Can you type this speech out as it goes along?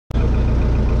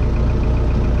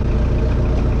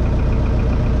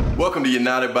welcome to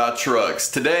United by Trucks.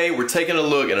 Today we're taking a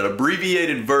look at an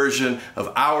abbreviated version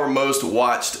of our most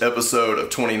watched episode of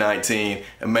 2019,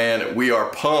 and man, we are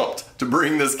pumped to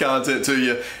bring this content to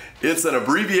you. It's an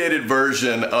abbreviated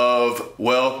version of,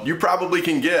 well, you probably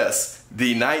can guess,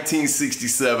 the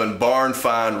 1967 Barn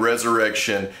Find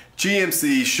Resurrection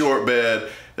GMC Shortbed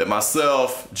that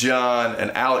myself, John,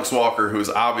 and Alex Walker, who is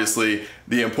obviously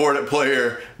the important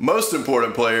player, most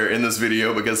important player in this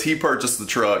video because he purchased the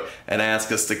truck and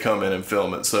asked us to come in and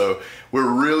film it. So we're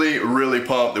really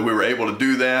pumped that we were able to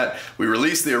do that. We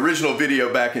released the original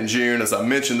video back in June. As I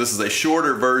mentioned, this is a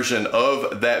shorter version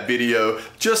of that video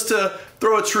just to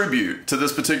throw a tribute to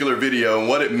this particular video and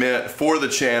what it meant for the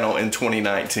channel in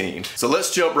 2019. So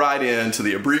let's jump right into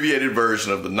the abbreviated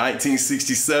version of the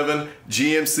 1967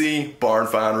 GMC Barn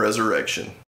Find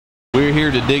Resurrection. We're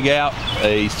here to dig out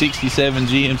a 67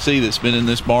 GMC that's been in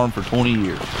this barn for 20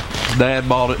 years. His dad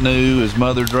bought it new, his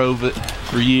mother drove it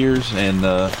for years, and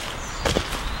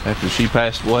after she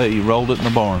passed away, he rolled it in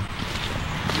the barn.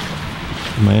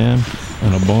 Man,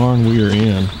 and a barn we are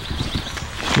in.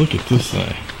 Look at this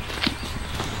thing.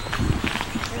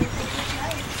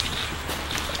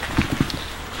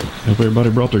 Hope everybody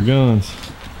brought their guns.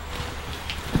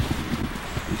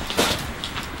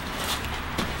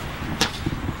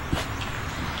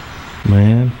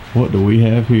 Man, what do we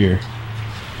have here?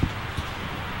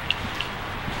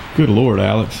 Good Lord,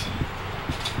 Alex.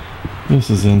 This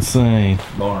is insane.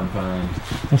 Barn find.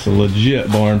 That's a legit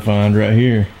barn find right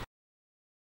here.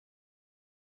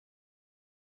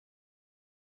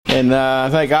 And I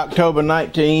think October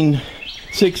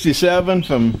 1967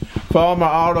 from Farmer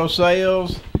Auto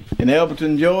Sales in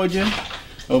Elberton, Georgia,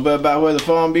 over about where the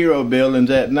Farm Bureau building's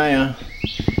at now.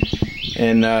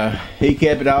 And he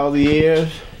kept it all the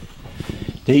years.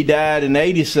 He died in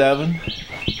 '87,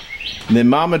 and then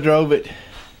Mama drove it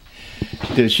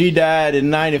till she died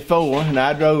in '94, and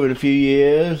I drove it a few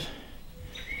years,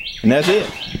 and that's it.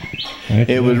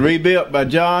 It was rebuilt by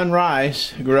John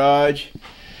Rice garage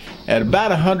at about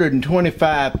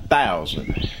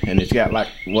 $125,000, and it's got like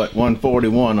what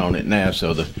 141 on it now.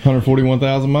 So the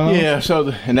 141,000 miles. Yeah.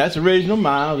 So and that's original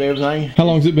miles, everything. How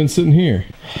long's it been sitting here?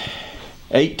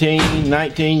 18,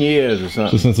 19 years or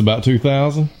something. So since about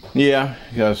 2000. Yeah,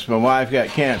 because my wife got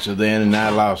cancer then, and I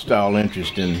lost all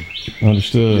interest in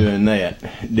doing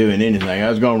anything. I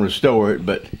was going to restore it,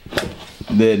 but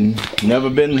then it's never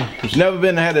been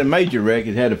had a major wreck.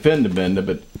 It had a fender bender,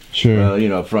 but sure, you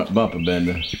know, a front bumper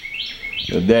bender.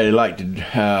 But Daddy liked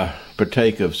to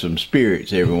partake of some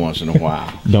spirits every once in a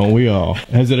while. Don't we all?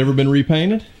 Has it ever been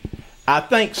repainted? I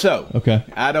think so. Okay.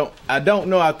 I don't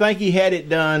know. I think he had it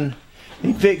done.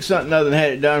 He fixed something other than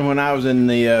had it done when I was in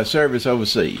the service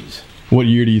overseas. What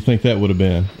year do you think that would have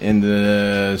been? In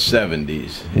the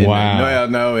 70s. Wow.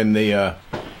 No, in the, yeah,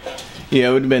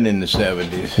 it would have been in the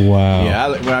 70s. Wow.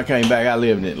 Yeah, when I came back, I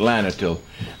lived in Atlanta till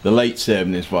the late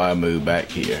 70s before I moved back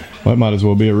here. Well, that might as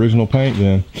well be original paint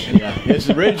then. Yeah, it's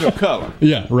the original color.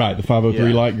 Yeah, right, the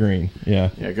 503 light green, yeah.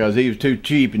 Yeah, because he was too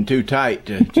cheap and too tight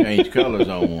to change colors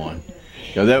on one.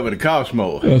 Because that would have cost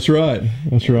more. That's right,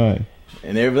 that's right.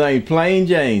 And everything plain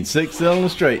Jane, 6-cylinder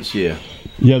straight shift.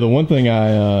 Yeah, the one thing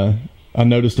I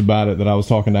noticed about it that I was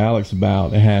talking to Alex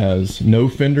about, it has no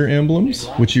fender emblems,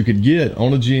 which you could get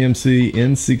on a GMC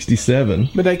in '67.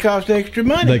 But they cost extra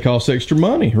money. They cost extra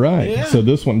money, right. Yeah. So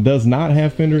this one does not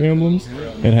have fender emblems.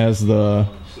 It has the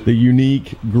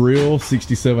unique grill,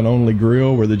 67 only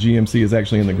grill, where the GMC is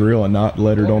actually in the grill and not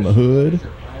lettered on the hood.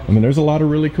 I mean, there's a lot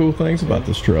of really cool things about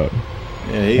this truck.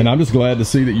 Yeah, and I'm just glad to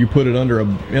see that you put it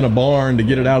in a barn to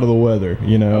get it out of the weather,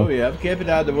 you know. Oh yeah, I've kept it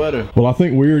out of the weather. Well, I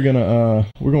think we're gonna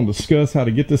discuss how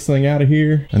to get this thing out of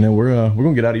here, and then we're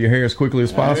gonna get out of your hair as quickly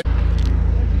as possible.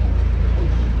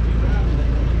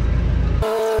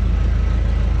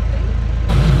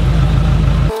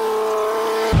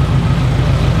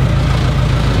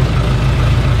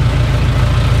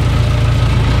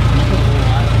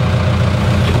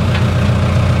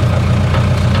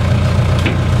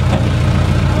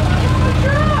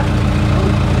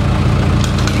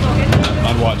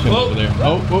 Over there.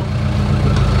 Oh.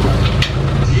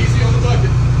 Easy on the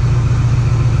bucket.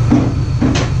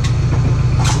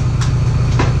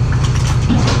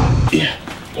 Yeah.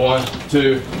 1,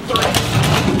 2, 3.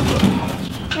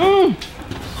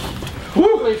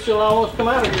 Woo! She'll almost come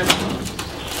out of here.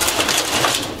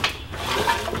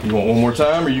 You want one more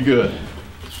time, or you good?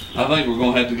 I think we're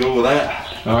gonna have to go with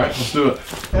that. All right, let's do it.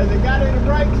 Has it got any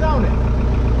brakes on it?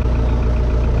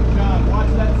 John, watch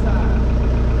that side.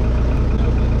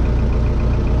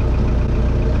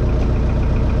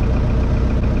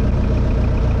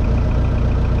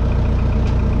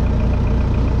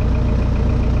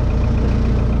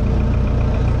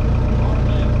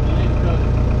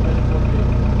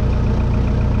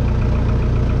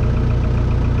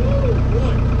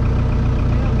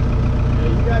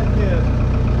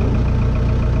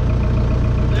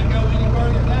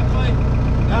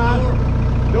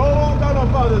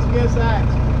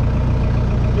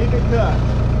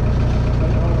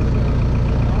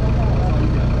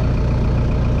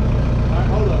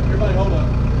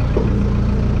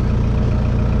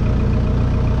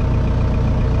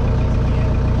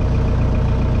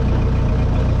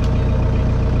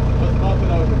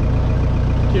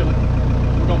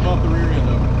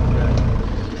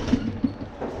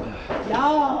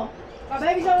 Oh, my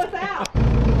baby's on us out.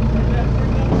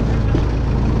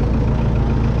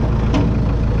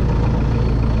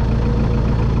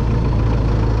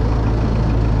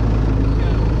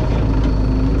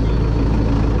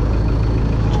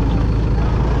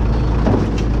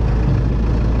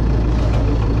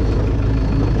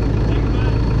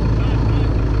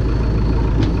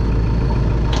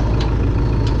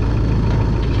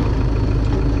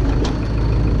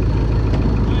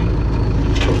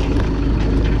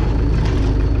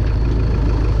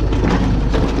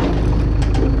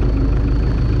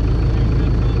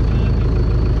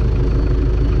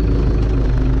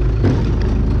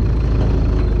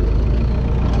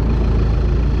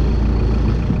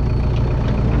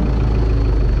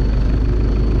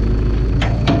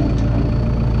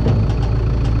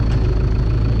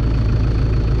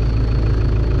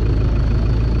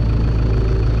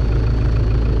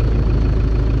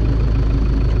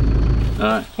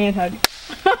 Hand hug.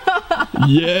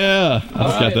 Yeah,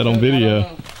 I've got that on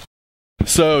video.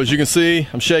 So as you can see,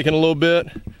 I'm shaking a little bit,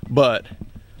 but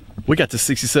we got the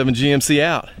 67 GMC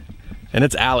out, and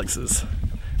it's Alex's.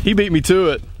 He beat me to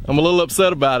it. I'm a little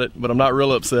upset about it, but I'm not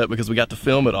real upset because we got to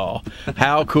film it all.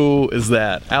 How cool is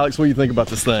that? Alex, what do you think about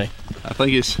this thing? I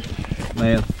think it's,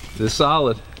 man, it's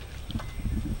solid.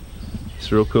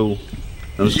 It's real cool.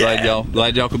 I'm just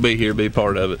glad y'all could be here, be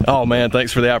part of it. Oh man,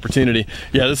 thanks for the opportunity.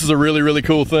 Yeah, this is a really, really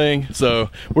cool thing.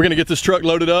 So we're gonna get this truck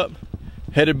loaded up,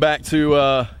 headed back to,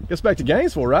 I guess back to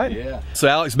Gainesville, right? Yeah. So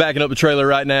Alex backing up the trailer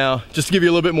right now. Just to give you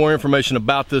a little bit more information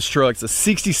about this truck, it's a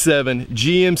 67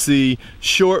 GMC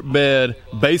short bed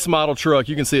base model truck.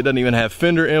 You can see it doesn't even have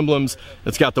fender emblems.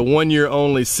 It's got the 1 year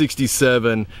only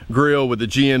 67 grill with the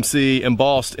GMC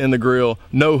embossed in the grill,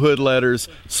 no hood letters,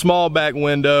 small back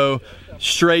window,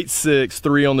 straight 6,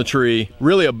 3 on the tree.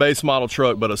 Really a base model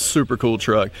truck, but a super cool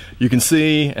truck. You can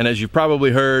see, and as you've probably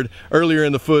heard earlier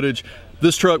in the footage,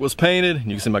 this truck was painted.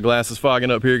 You can see my glasses fogging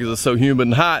up here because it's so humid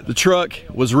and hot. The truck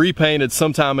was repainted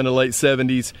sometime in the late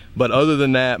 70s, but other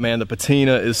than that, man, the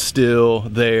patina is still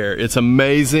there. It's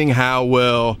amazing how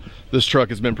well this truck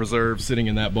has been preserved sitting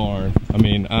in that barn. I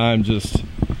mean, I'm just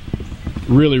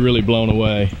really, really blown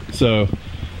away. So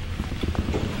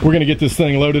we're gonna get this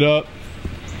thing loaded up,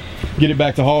 get it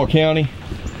back to Hall County,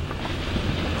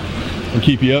 and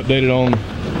keep you updated on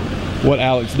what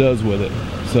Alex does with it.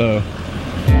 So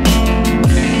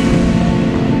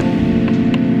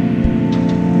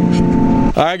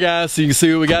all right guys, so you can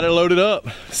see we got it loaded up.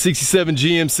 67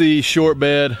 GMC short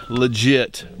bed,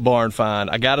 legit barn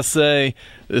find. I gotta say,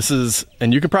 this is,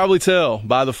 and you can probably tell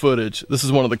by the footage, this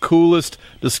is one of the coolest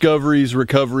discoveries,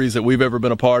 recoveries that we've ever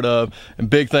been a part of. And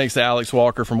big thanks to Alex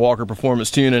Walker from Walker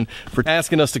Performance Tuning for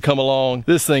asking us to come along.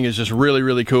 This thing is just really,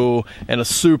 really cool and a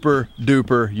super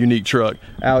duper unique truck.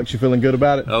 Alex, you feeling good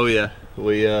about it? Oh yeah,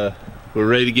 we're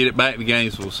ready to get it back to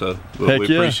Gainesville, so we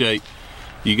appreciate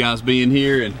you guys being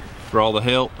here and for all the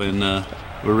help, and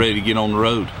we're ready to get on the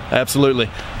road. Absolutely.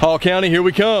 Hall County, here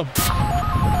we come.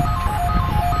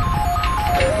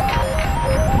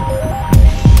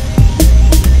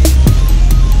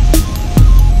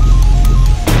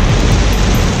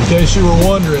 In case you were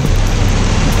wondering,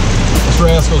 this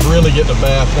rascal's really getting a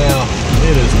bath now.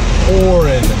 It is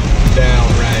pouring down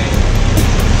rain.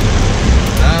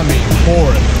 I mean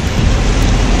pouring.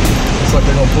 Looks like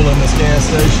they're gonna pull in this gas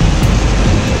station.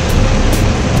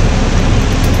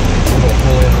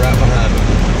 Pull in right behind me.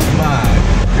 My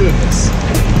goodness.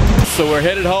 So we're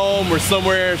headed home. We're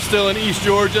somewhere still in East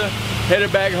Georgia,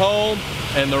 headed back home,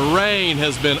 and the rain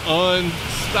has been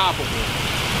unstoppable.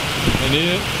 And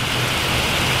it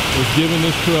is giving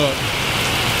this truck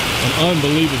an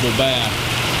unbelievable bath.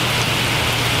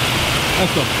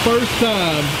 That's the first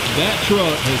time that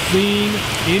truck has seen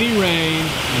any rain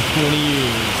in 20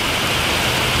 years.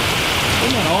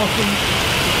 Isn't that awesome?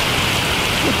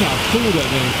 Look how cool that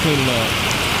thing's cleaning up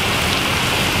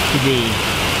to be.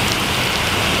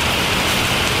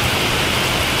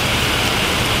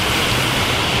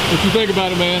 What you think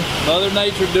about it, man? Mother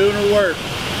Nature doing her work.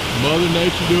 Mother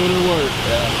Nature doing her work.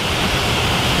 Yeah.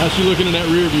 How's she looking in that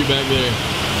rear view back there?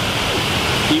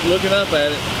 Keep looking up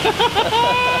at it.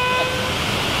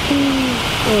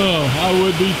 Oh, I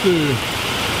would be too.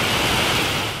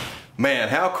 Man,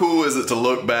 how cool is it to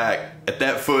look back at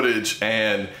that footage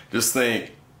and just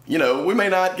think, you know, we may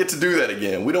not get to do that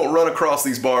again. We don't run across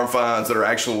these barn finds that are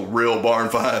actual real barn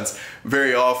finds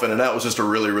very often, and that was just a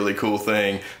really, really cool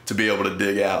thing to be able to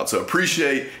dig out. So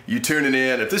appreciate you tuning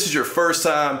in. If this is your first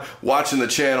time watching the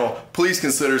channel, please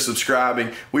consider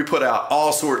subscribing. We put out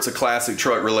all sorts of classic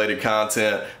truck related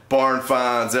content barn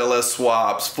finds, LS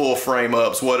swaps, full frame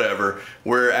ups, whatever.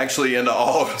 We're actually into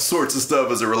all sorts of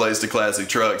stuff as it relates to classic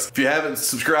trucks. If you haven't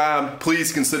subscribed,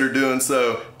 please consider doing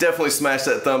so. Definitely smash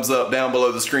that thumbs up down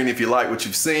below the screen if you like what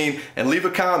you've seen, and leave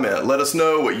a comment. Let us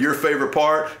know what your favorite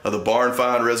part of the Barn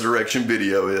Find Resurrection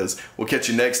video is. We'll catch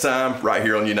you next time right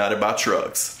here on United by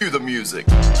Trucks. Cue the music.